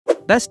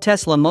Best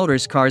Tesla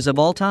Motors cars of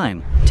all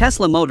time.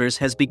 Tesla Motors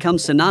has become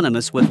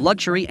synonymous with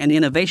luxury and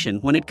innovation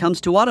when it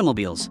comes to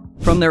automobiles.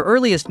 From their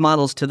earliest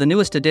models to the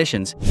newest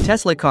editions,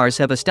 Tesla cars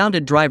have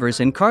astounded drivers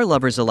and car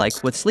lovers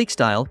alike with sleek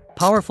style,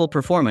 powerful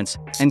performance,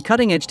 and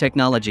cutting-edge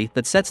technology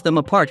that sets them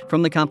apart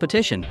from the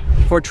competition.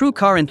 For true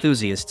car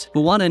enthusiasts who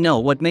want to know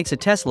what makes a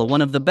Tesla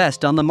one of the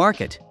best on the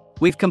market,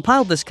 we've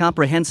compiled this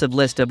comprehensive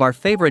list of our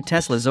favorite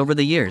Teslas over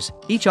the years,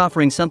 each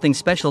offering something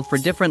special for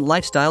different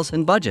lifestyles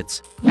and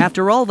budgets.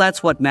 After all,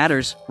 that's what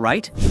matters,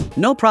 right?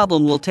 No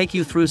problem, we'll take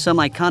you through some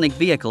iconic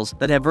vehicles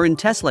that have earned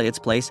Tesla its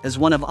place as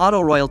one of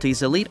auto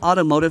royalty's elite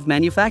automotive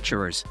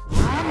manufacturers.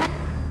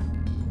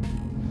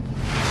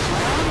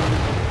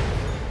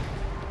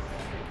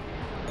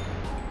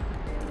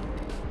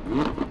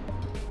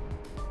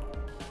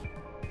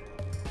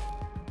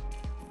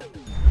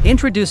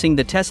 Introducing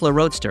the Tesla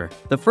Roadster,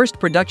 the first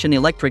production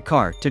electric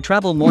car to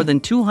travel more than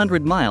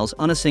 200 miles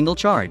on a single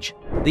charge.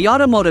 The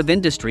automotive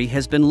industry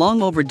has been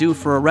long overdue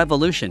for a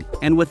revolution,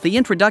 and with the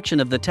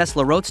introduction of the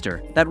Tesla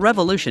Roadster, that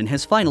revolution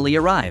has finally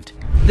arrived.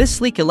 This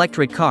sleek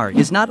electric car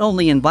is not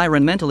only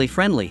environmentally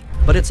friendly,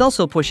 but it's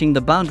also pushing the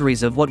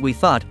boundaries of what we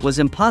thought was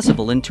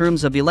impossible in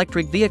terms of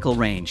electric vehicle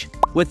range.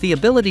 With the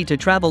ability to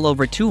travel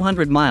over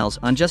 200 miles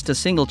on just a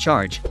single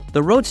charge,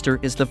 the Roadster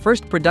is the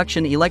first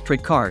production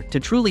electric car to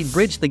truly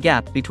bridge the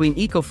gap between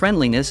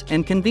eco-friendliness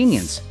and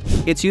convenience.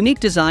 Its unique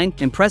design,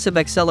 impressive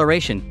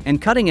acceleration,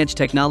 and cutting-edge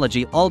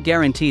technology all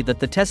guarantee that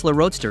the Tesla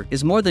Roadster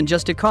is more than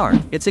just a car,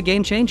 it's a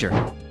game-changer.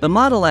 The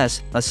Model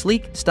S, a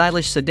sleek,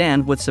 stylish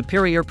sedan with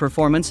superior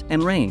performance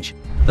and range.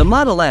 The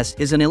Model S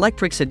is an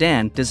electric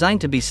sedan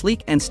designed to be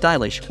sleek and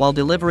stylish while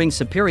delivering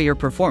superior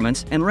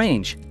performance and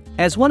range.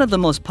 As one of the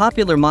most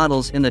popular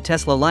models in the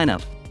Tesla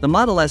lineup, the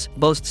Model S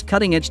boasts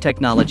cutting-edge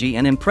technology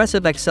and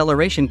impressive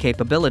acceleration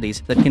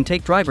capabilities that can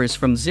take drivers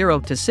from 0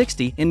 to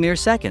 60 in mere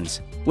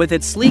seconds. With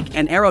its sleek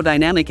and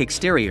aerodynamic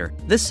exterior,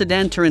 this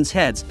sedan turns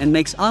heads and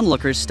makes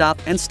onlookers stop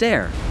and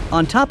stare.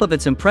 On top of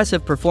its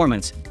impressive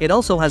performance, it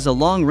also has a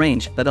long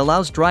range that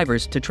allows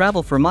drivers to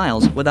travel for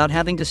miles without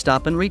having to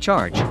stop and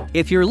recharge.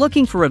 If you're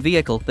looking for a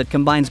vehicle that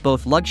combines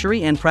both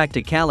luxury and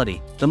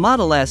practicality, the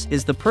Model S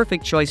is the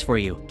perfect choice for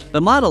you.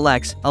 The Model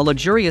X, a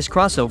luxurious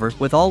crossover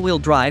with all-wheel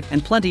drive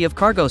and plenty of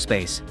cargo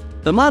space.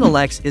 The Model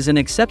X is an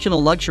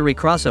exceptional luxury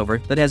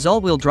crossover that has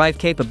all-wheel drive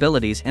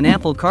capabilities and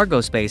ample cargo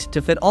space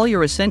to fit all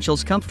your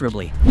essentials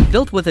comfortably.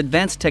 Built with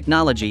advanced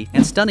technology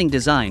and stunning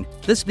design,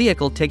 this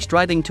vehicle takes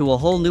driving to a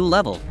whole new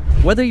level.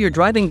 Whether you're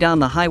driving down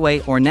the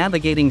highway or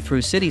navigating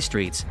through city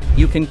streets,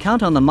 you can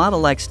count on the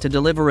Model X to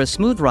deliver a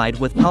smooth ride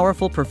with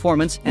powerful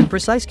performance and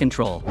precise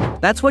control.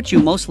 That's what you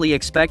mostly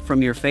expect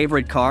from your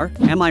favorite car,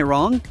 am I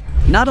wrong?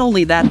 Not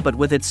only that, but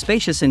with its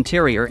spacious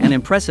interior and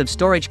impressive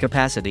storage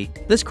capacity,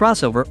 this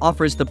crossover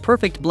offers the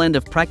perfect blend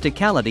of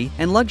practicality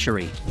and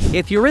luxury.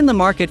 If you're in the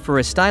market for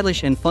a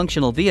stylish and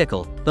functional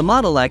vehicle, the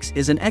Model X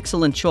is an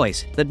excellent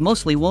choice that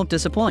mostly won't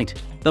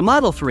disappoint. The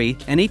Model 3,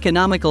 an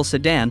economical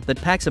sedan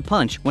that packs a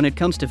punch when it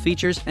comes to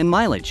features and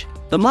mileage.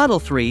 The Model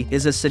 3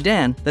 is a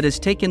sedan that has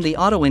taken the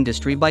auto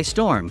industry by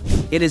storm.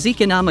 It is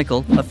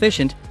economical,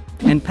 efficient,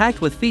 and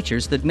packed with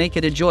features that make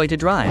it a joy to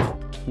drive.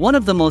 One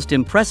of the most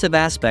impressive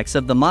aspects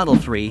of the Model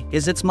 3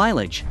 is its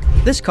mileage.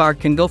 This car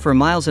can go for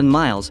miles and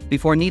miles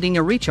before needing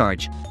a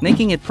recharge,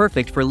 making it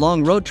perfect for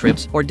long road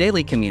trips or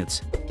daily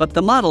commutes. But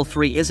the Model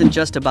 3 isn't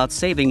just about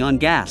saving on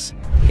gas.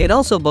 It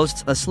also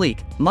boasts a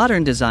sleek,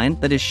 modern design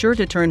that is sure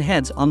to turn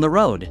heads on the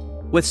road.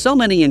 With so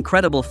many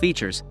incredible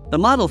features, the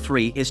Model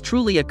 3 is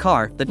truly a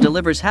car that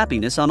delivers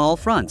happiness on all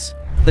fronts.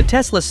 The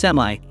Tesla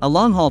Semi, a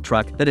long-haul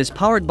truck that is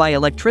powered by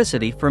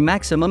electricity for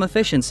maximum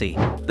efficiency.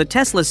 The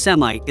Tesla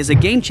Semi is a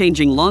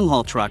game-changing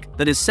long-haul truck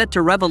that is set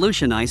to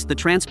revolutionize the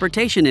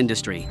transportation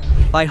industry.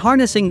 By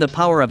harnessing the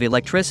power of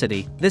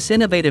electricity, this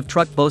innovative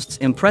truck boasts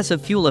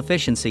impressive fuel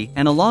efficiency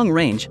and a long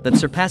range that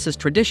surpasses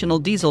traditional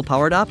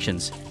diesel-powered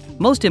options.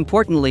 Most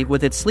importantly,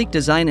 with its sleek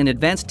design and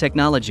advanced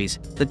technologies,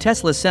 the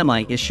Tesla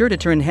Semi is sure to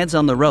turn heads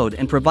on the road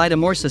and provide a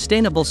more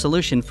sustainable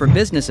solution for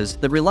businesses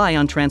that rely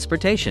on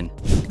transportation.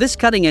 This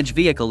cutting-edge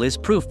vehicle is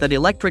proof that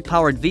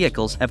electric-powered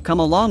vehicles have come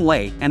a long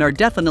way and are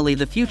definitely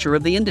the future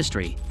of the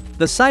industry.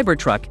 The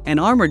Cybertruck, an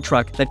armored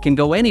truck that can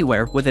go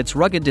anywhere with its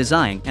rugged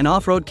design and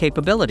off-road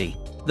capability.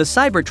 The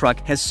Cybertruck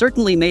has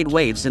certainly made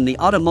waves in the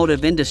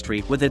automotive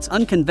industry with its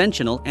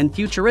unconventional and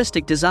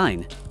futuristic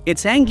design.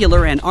 Its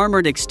angular and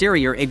armored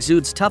exterior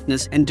exudes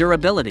toughness and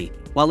durability,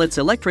 while its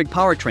electric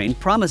powertrain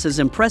promises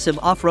impressive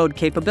off-road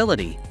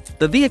capability.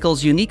 The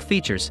vehicle's unique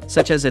features,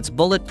 such as its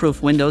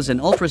bulletproof windows and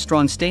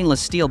ultra-strong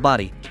stainless steel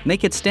body,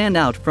 make it stand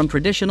out from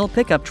traditional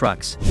pickup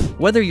trucks.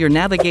 Whether you're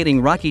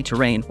navigating rocky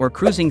terrain or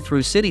cruising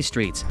through city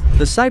streets,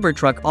 the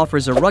Cybertruck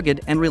offers a rugged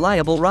and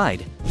reliable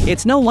ride.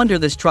 It's no wonder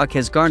this truck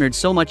has garnered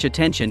so much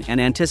attention and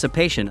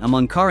anticipation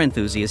among car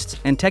enthusiasts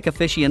and tech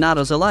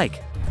aficionados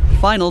alike.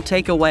 Final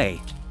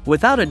takeaway.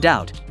 Without a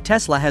doubt,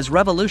 Tesla has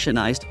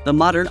revolutionized the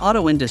modern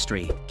auto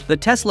industry. The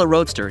Tesla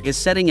Roadster is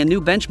setting a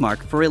new benchmark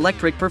for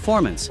electric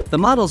performance. The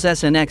Models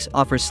S and X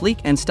offer sleek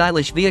and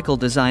stylish vehicle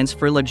designs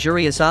for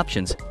luxurious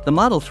options. The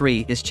Model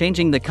 3 is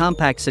changing the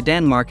compact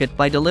sedan market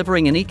by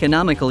delivering an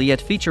economical yet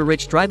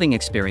feature-rich driving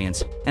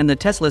experience, and the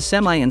Tesla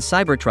Semi and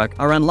Cybertruck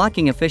are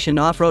unlocking efficient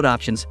off-road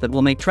options that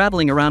will make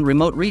traveling around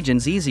remote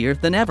regions easier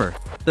than ever.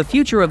 The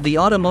future of the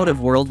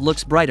automotive world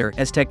looks brighter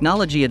as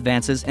technology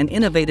advances and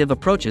innovative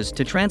approaches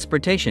to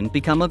transportation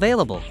become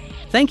available.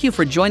 Thank you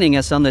for joining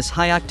us on this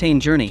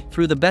high-octane journey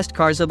through the best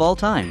cars of all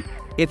time.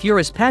 If you're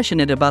as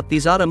passionate about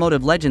these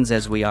automotive legends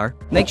as we are,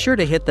 make sure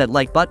to hit that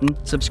like button,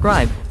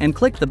 subscribe, and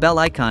click the bell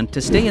icon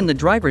to stay in the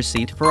driver's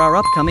seat for our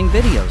upcoming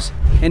videos.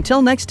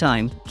 Until next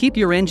time, keep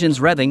your engines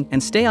revving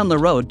and stay on the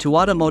road to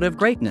automotive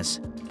greatness.